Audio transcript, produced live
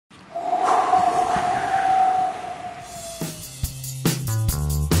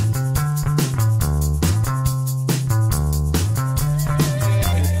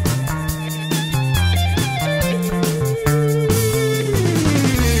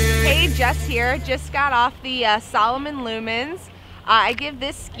here. Just got off the Salomon Lumens. I give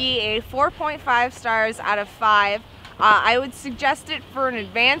this ski a 4.5 stars out of 5. I would suggest it for an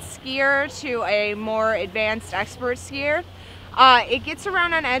advanced skier to a more advanced expert skier. It gets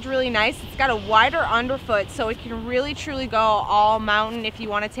around on edge really nice. It's got a wider underfoot, so it can really truly go all mountain. If you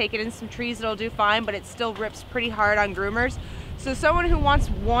want to take it in some trees, it'll do fine, but it still rips pretty hard on groomers. So someone who wants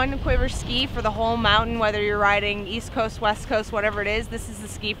one quiver ski for the whole mountain, whether you're riding East Coast, West Coast, whatever it is, this is the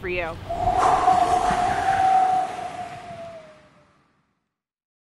ski for you.